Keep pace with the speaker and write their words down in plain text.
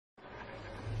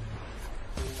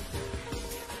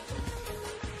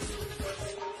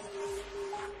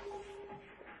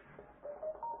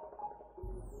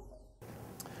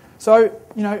So,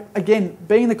 again,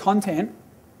 being the content,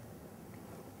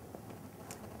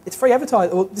 it's free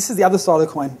advertising. Well, this is the other side of the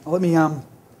coin. Let me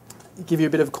give you a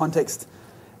bit of context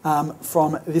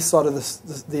from this side of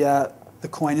the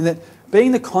coin, in that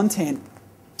being the content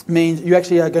means you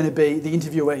actually are going to be the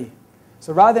interviewee.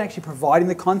 So rather than actually providing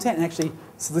the content and actually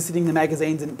soliciting the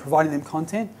magazines and providing them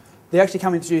content, they're actually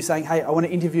coming to you saying, hey, I want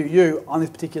to interview you on this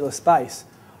particular space.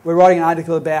 We're writing an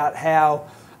article about how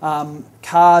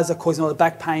cars are causing a lot of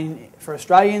back pain for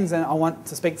Australians, and I want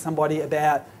to speak to somebody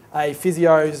about a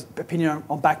physio's opinion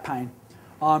on back pain.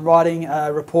 I'm writing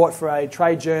a report for a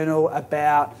trade journal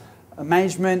about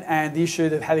management and the issue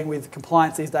they're having with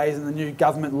compliance these days and the new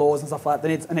government laws and stuff like that.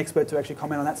 They need an expert to actually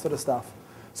comment on that sort of stuff.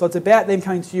 So it's about them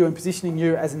coming to you and positioning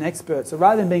you as an expert. So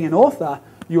rather than being an author,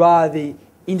 you are the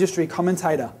industry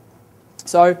commentator.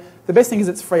 So the best thing is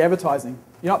it's free advertising.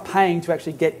 You're not paying to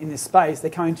actually get in this space.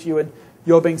 They're coming to you and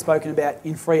you're being spoken about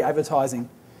in free advertising.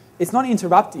 It's not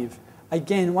interruptive.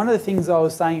 Again, one of the things I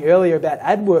was saying earlier about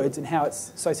AdWords and how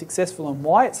it's so successful and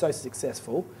why it's so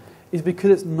successful is because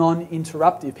it's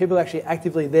non-interruptive. People are actually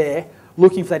actively there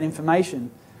looking for that information.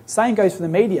 Same goes for the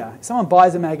media. If someone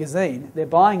buys a magazine, they're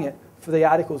buying it for the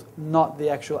articles, not the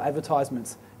actual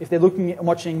advertisements. If they're looking and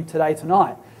watching Today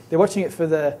Tonight, they're watching it for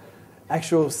the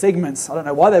actual segments. I don't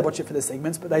know why they watch it for the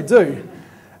segments, but they do.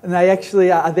 And they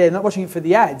actually are there, not watching it for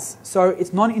the ads. So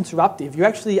it's non-interruptive. You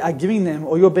actually are giving them,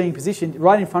 or you're being positioned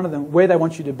right in front of them where they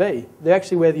want you to be. They're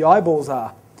actually where the eyeballs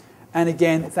are. And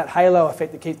again, it's that halo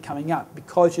effect that keeps coming up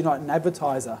because you're not an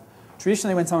advertiser.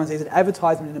 Traditionally, when someone sees an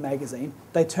advertisement in a magazine,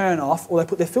 they turn off or they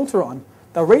put their filter on.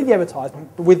 They'll read the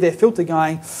advertisement, but with their filter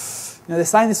going, they're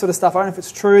saying this sort of stuff, I don't know if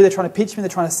it's true, they're trying to pitch me, they're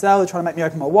trying to sell, they're trying to make me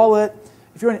open my wallet.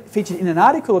 If you're featured in an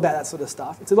article about that sort of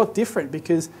stuff, it's a lot different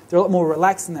because they're a lot more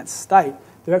relaxed in that state.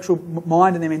 Their actual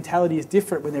mind and their mentality is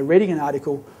different when they're reading an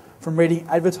article from reading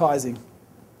advertising.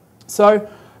 So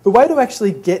the way to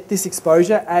actually get this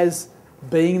exposure as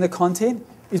being the content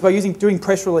is by doing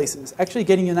press releases, actually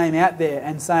getting your name out there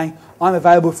and saying, I'm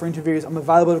available for interviews, I'm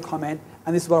available to comment,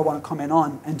 and this is what I want to comment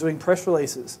on, and doing press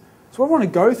releases. So what I want to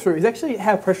go through is actually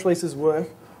how press releases work,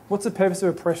 what's the purpose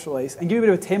of a press release, and give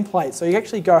you a bit of a template. So you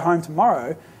actually go home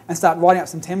tomorrow and start writing up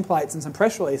some templates and some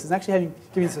press releases and actually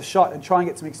giving this a shot and try and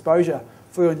get some exposure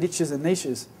for your niches and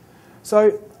niches.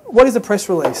 So what is a press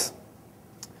release?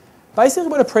 Basically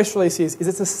what a press release is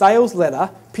it's a sales letter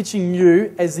pitching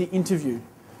you as the interview.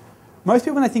 Most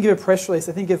people when they think of a press release,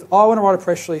 they think of, oh, I want to write a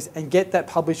press release and get that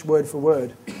published word for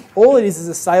word. All it is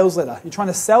a sales letter. You're trying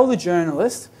to sell the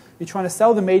journalist, you're trying to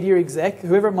sell the media exec,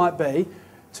 whoever it might be,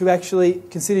 to actually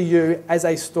consider you as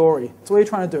a story. That's what you're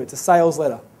trying to do. It's a sales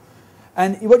letter.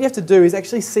 And what you have to do is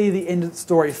actually see the end of the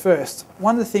story first.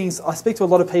 One of the things, I speak to a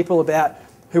lot of people about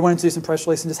who wanted to do some press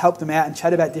release and just help them out and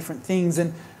chat about different things.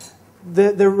 And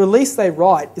the release they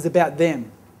write is about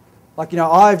them. Like,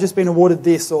 I've just been awarded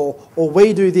this, or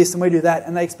we do this and we do that.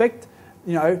 And they expect,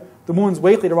 the Women's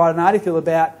Weekly to write an article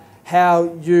about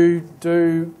how you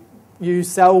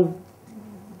sell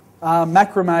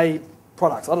macrame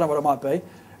products. I don't know what it might be.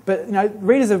 But,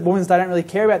 readers of Women's Day don't really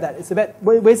care about that. It's about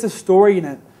where's the story in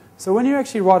it. So when you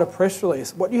actually write a press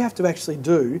release, what you have to actually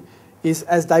do is,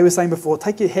 as Dave was saying before,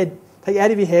 take it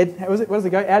out of your head. What does it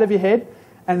go? Out of your head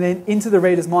and then into the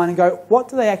reader's mind and go, what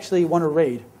do they actually want to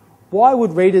read? Why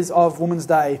would readers of Women's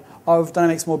Day, of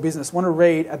Dynamic Small Business, want to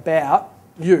read about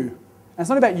you? And it's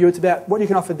not about you, it's about what you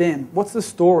can offer them. What's the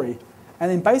story?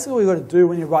 And then basically what you've got to do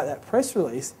when you write that press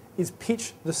release is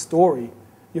pitch the story.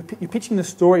 You're pitching the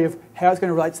story of how it's going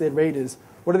to relate to their readers.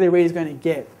 What are their readers going to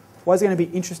get? Why is it going to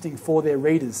be interesting for their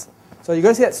readers? So you've got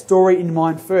to see that story in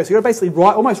mind first. You've got to basically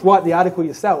almost write the article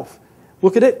yourself.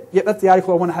 Look at it. Yep, that's the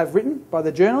article I want to have written by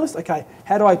the journalist. Okay,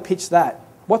 how do I pitch that?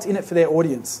 What's in it for their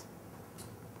audience?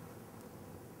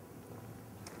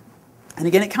 And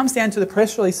again, it comes down to the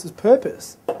press release's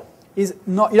purpose. You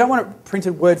don't want it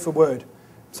printed word for word.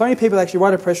 So many people actually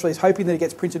write a press release hoping that it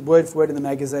gets printed word for word in the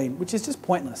magazine, which is just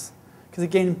pointless. Because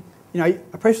again,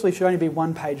 a press release should only be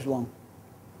 1 page long,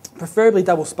 preferably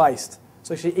double-spaced,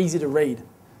 so it's actually easy to read.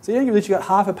 So you've literally got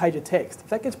half a page of text. If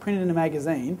that gets printed in a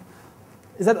magazine,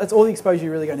 that's all the exposure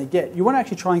you're really going to get. You want to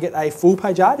actually try and get a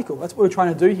full-page article. That's what we're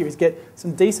trying to do here, is get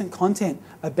some decent content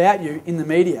about you in the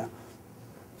media.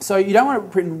 So you don't want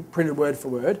it printed word for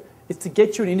word. It's to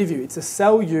get you an interview. It's to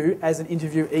sell you as an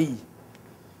interviewee.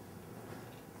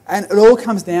 And it all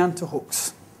comes down to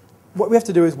hooks. What we have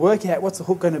to do is work out what's the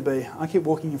hook going to be. I keep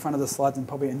walking in front of the slides and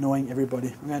probably annoying everybody.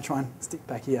 I'm going to try and stick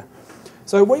back here.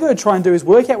 So what you've got to try and do is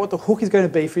work out what the hook is going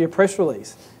to be for your press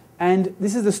release. And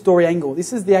this is the story angle.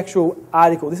 This is the actual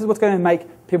article. This is what's going to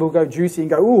make people go juicy and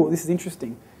go, ooh, this is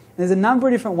interesting. And there's a number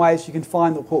of different ways you can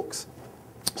find the hooks.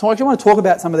 So I actually want to talk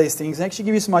about some of these things and actually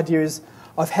give you some ideas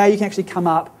of how you can actually come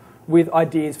up with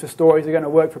ideas for stories that are going to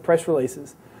work for press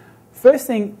releases. First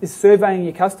thing is surveying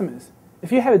your customers.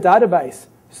 If you have a database,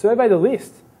 survey the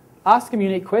list. Ask them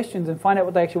unique questions and find out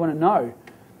what they actually want to know.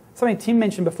 Something Tim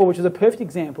mentioned before, which is a perfect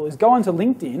example, is go onto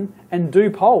LinkedIn and do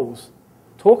polls.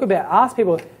 Ask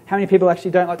people how many people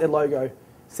actually don't like their logo.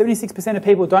 76% of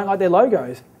people don't like their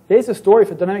logos. There's a story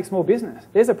for dynamic small business.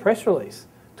 There's a press release.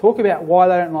 Talk about why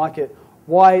they don't like it,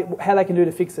 how they can do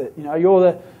to fix it.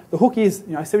 The hook is,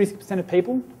 76% of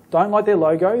people don't like their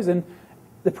logos, and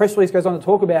the press release goes on to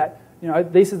talk about,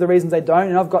 these are the reasons they don't,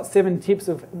 and I've got 7 tips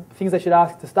of things they should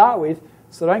ask to start with,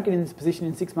 so they don't get in this position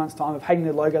in 6 months' time of hating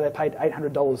their logo they paid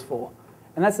 $800 for.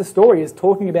 And that's the story, is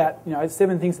talking about,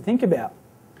 7 things to think about.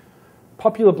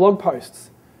 Popular blog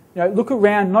posts. Look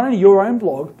around, not only your own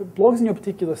blog, but blogs in your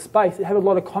particular space that have a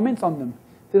lot of comments on them.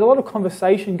 There's a lot of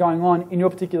conversation going on in your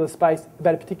particular space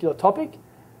about a particular topic.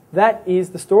 That is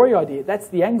the story idea. That's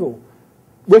the angle.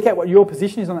 Work out what your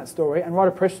position is on that story and write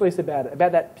a press release about it,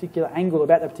 about that particular angle,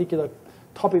 about that particular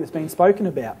topic that's being spoken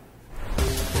about.